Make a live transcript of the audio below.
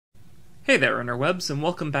Hey there, interwebs, and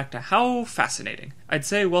welcome back to How Fascinating. I'd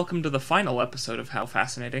say welcome to the final episode of How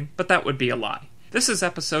Fascinating, but that would be a lie. This is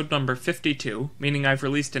episode number 52, meaning I've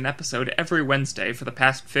released an episode every Wednesday for the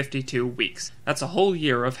past 52 weeks. That's a whole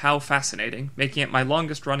year of How Fascinating, making it my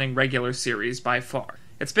longest-running regular series by far.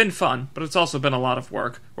 It's been fun, but it's also been a lot of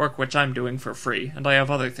work which I'm doing for free, and I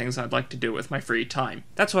have other things I'd like to do with my free time.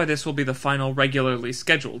 That's why this will be the final regularly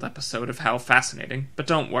scheduled episode of How Fascinating, but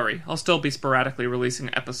don't worry, I'll still be sporadically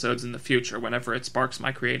releasing episodes in the future whenever it sparks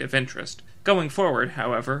my creative interest. Going forward,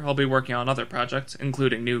 however, I'll be working on other projects,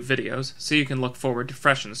 including new videos, so you can look forward to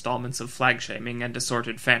fresh installments of flag-shaming and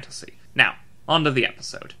assorted fantasy. Now, on to the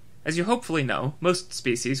episode. As you hopefully know, most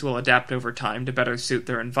species will adapt over time to better suit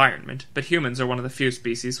their environment, but humans are one of the few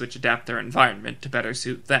species which adapt their environment to better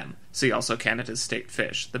suit them. See also Canada's state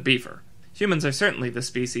fish, the beaver. Humans are certainly the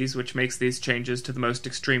species which makes these changes to the most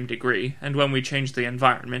extreme degree, and when we change the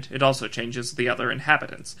environment, it also changes the other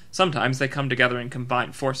inhabitants. Sometimes they come together in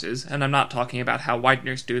combined forces, and I'm not talking about how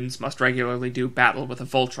Widener students must regularly do battle with a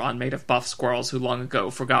Voltron made of buff squirrels who long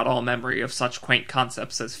ago forgot all memory of such quaint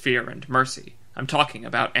concepts as fear and mercy. I'm talking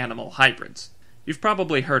about animal hybrids. You've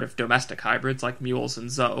probably heard of domestic hybrids like mules and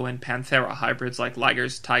zoo, and panthera hybrids like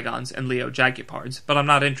ligers, tigons, and leo jaguars, but I'm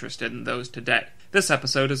not interested in those today. This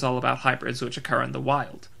episode is all about hybrids which occur in the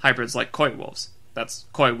wild. Hybrids like coywolves. That's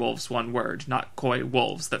coywolves one word, not coy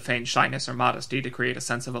wolves that feign shyness or modesty to create a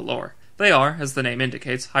sense of allure. They are, as the name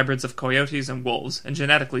indicates, hybrids of coyotes and wolves, and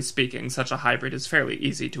genetically speaking, such a hybrid is fairly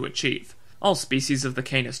easy to achieve. All species of the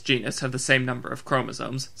Canis genus have the same number of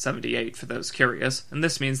chromosomes, 78 for those curious, and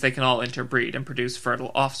this means they can all interbreed and produce fertile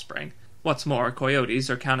offspring. What's more, coyotes,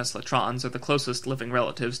 or Canis latrans, are the closest living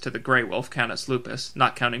relatives to the gray wolf Canis lupus,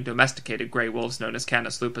 not counting domesticated gray wolves known as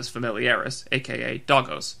Canis lupus familiaris, aka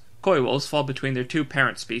doggos. Coywolves fall between their two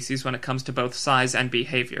parent species when it comes to both size and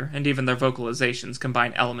behavior, and even their vocalizations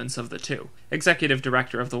combine elements of the two. Executive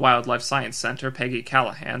Director of the Wildlife Science Center, Peggy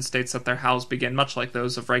Callahan, states that their howls begin much like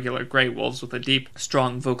those of regular gray wolves with a deep,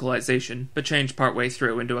 strong vocalization, but change partway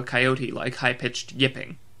through into a coyote-like high-pitched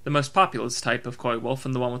yipping. The most populous type of coy wolf,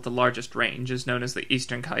 and the one with the largest range, is known as the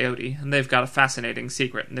eastern coyote, and they've got a fascinating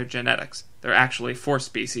secret in their genetics. They're actually 4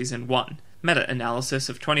 species in one. Meta-analysis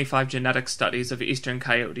of 25 genetic studies of eastern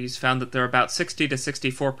coyotes found that they're about 60 to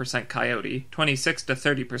 64% coyote, 26 to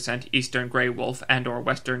 30% eastern gray wolf and/or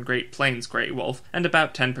western Great Plains gray wolf, and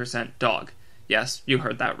about 10% dog. Yes, you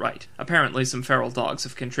heard that right. Apparently some feral dogs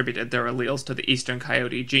have contributed their alleles to the eastern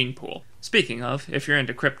coyote gene pool. Speaking of, if you're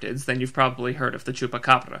into cryptids, then you've probably heard of the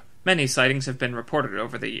chupacabra. Many sightings have been reported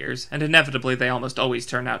over the years, and inevitably they almost always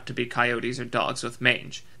turn out to be coyotes or dogs with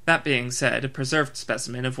mange. That being said, a preserved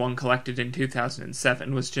specimen of one collected in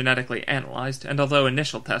 2007 was genetically analyzed, and although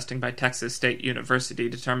initial testing by Texas State University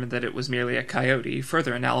determined that it was merely a coyote,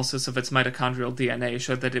 further analysis of its mitochondrial DNA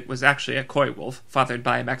showed that it was actually a coy wolf, fathered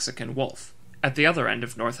by a Mexican wolf. At the other end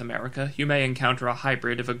of North America, you may encounter a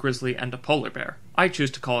hybrid of a grizzly and a polar bear. I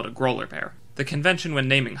choose to call it a Grolar bear. The convention when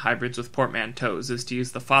naming hybrids with portmanteaus is to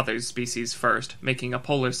use the father's species first, making a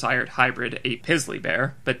polar-sired hybrid a pizzly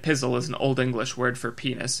bear, but pizzle is an Old English word for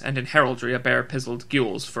penis, and in heraldry a bear-pizzled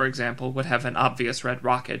gules, for example, would have an obvious red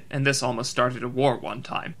rocket, and this almost started a war one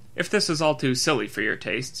time. If this is all too silly for your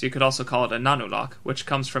tastes, you could also call it a nanulak, which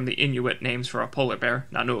comes from the Inuit names for a polar bear,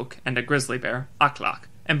 nanuk, and a grizzly bear, aklak.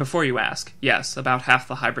 And before you ask, yes, about half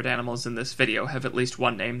the hybrid animals in this video have at least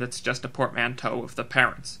one name that's just a portmanteau of the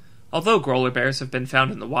parents. Although Grolar bears have been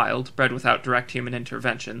found in the wild, bred without direct human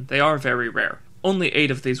intervention, they are very rare. Only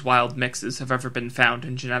 8 of these wild mixes have ever been found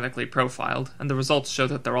and genetically profiled, and the results show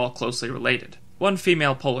that they're all closely related. One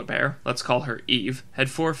female polar bear, let's call her Eve, had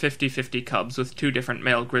 4 50-50 cubs with 2 different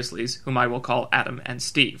male grizzlies, whom I will call Adam and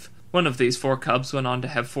Steve. One of these 4 cubs went on to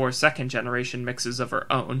have 4 second-generation mixes of her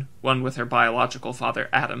own, 1 with her biological father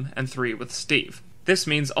Adam, and 3 with Steve. This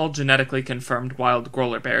means all genetically confirmed wild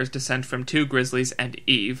Grolar bears descend from 2 grizzlies and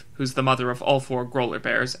Eve, who's the mother of all 4 Grolar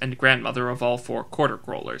bears and grandmother of all 4 quarter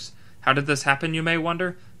Grolars. How did this happen, you may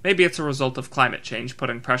wonder? Maybe it's a result of climate change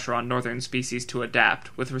putting pressure on northern species to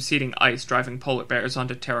adapt, with receding ice driving polar bears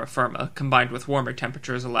onto terra firma, combined with warmer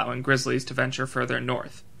temperatures allowing grizzlies to venture further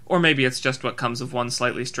north. Or maybe it's just what comes of one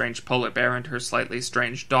slightly strange polar bear and her slightly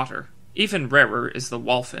strange daughter. Even rarer is the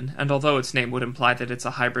Wholphin, and although its name would imply that it's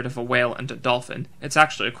a hybrid of a whale and a dolphin, it's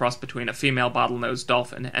actually a cross between a female bottlenose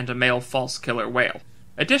dolphin and a male false killer whale.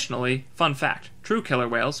 Additionally, fun fact, true killer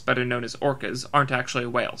whales, better known as orcas, aren't actually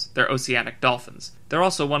whales, they're oceanic dolphins. They're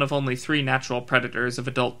also one of only 3 natural predators of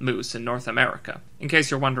adult moose in North America. In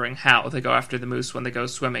case you're wondering how they go after the moose when they go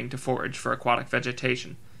swimming to forage for aquatic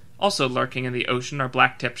vegetation. Also lurking in the ocean are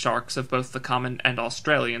black-tip sharks of both the common and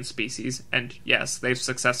Australian species, and yes, they've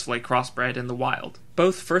successfully crossbred in the wild.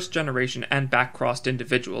 Both first-generation and back-crossed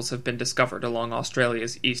individuals have been discovered along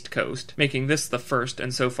Australia's east coast, making this the first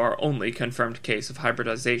and so far only confirmed case of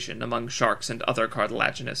hybridization among sharks and other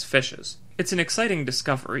cartilaginous fishes. It's an exciting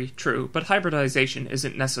discovery, true, but hybridization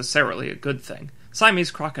isn't necessarily a good thing. Siamese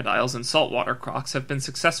crocodiles and saltwater crocs have been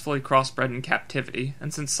successfully crossbred in captivity,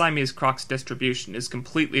 and since Siamese croc's distribution is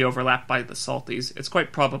completely overlapped by the salties, it's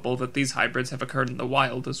quite probable that these hybrids have occurred in the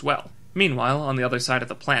wild as well. Meanwhile, on the other side of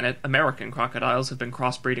the planet, American crocodiles have been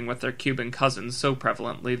crossbreeding with their Cuban cousins so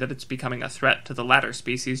prevalently that it's becoming a threat to the latter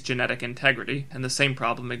species' genetic integrity, and the same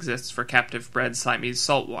problem exists for captive-bred Siamese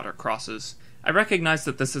saltwater crosses. I recognize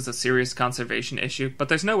that this is a serious conservation issue, but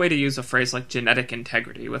there's no way to use a phrase like genetic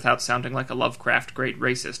integrity without sounding like a Lovecraft great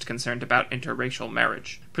racist concerned about interracial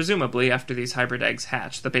marriage. Presumably, after these hybrid eggs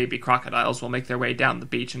hatch, the baby crocodiles will make their way down the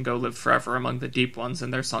beach and go live forever among the deep ones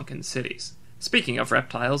in their sunken cities. Speaking of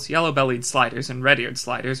reptiles, yellow-bellied sliders and red-eared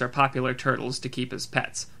sliders are popular turtles to keep as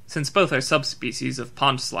pets. Since both are subspecies of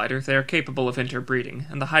pond slider, they are capable of interbreeding,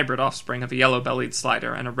 and the hybrid offspring of a yellow-bellied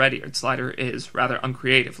slider and a red-eared slider is, rather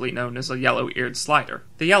uncreatively, known as a yellow-eared slider.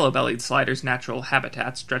 The yellow-bellied slider's natural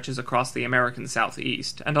habitat stretches across the American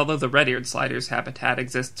southeast, and although the red-eared slider's habitat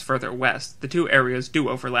exists further west, the two areas do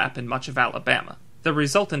overlap in much of Alabama. The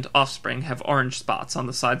resultant offspring have orange spots on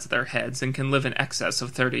the sides of their heads and can live in excess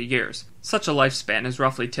of 30 years. Such a lifespan is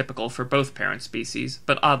roughly typical for both parent species,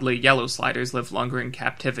 but oddly yellow sliders live longer in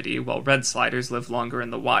captivity while red sliders live longer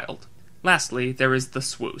in the wild. Lastly, there is the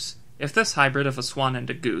swoose. If this hybrid of a swan and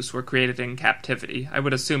a goose were created in captivity, I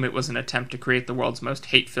would assume it was an attempt to create the world's most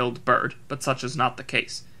hate-filled bird, but such is not the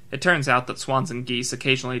case. It turns out that swans and geese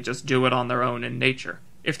occasionally just do it on their own in nature.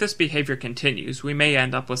 If this behavior continues, we may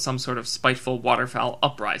end up with some sort of spiteful waterfowl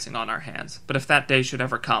uprising on our hands, but if that day should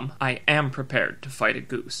ever come, I am prepared to fight a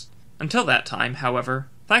goose. Until that time, however,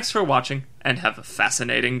 thanks for watching, and have a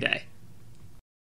fascinating day.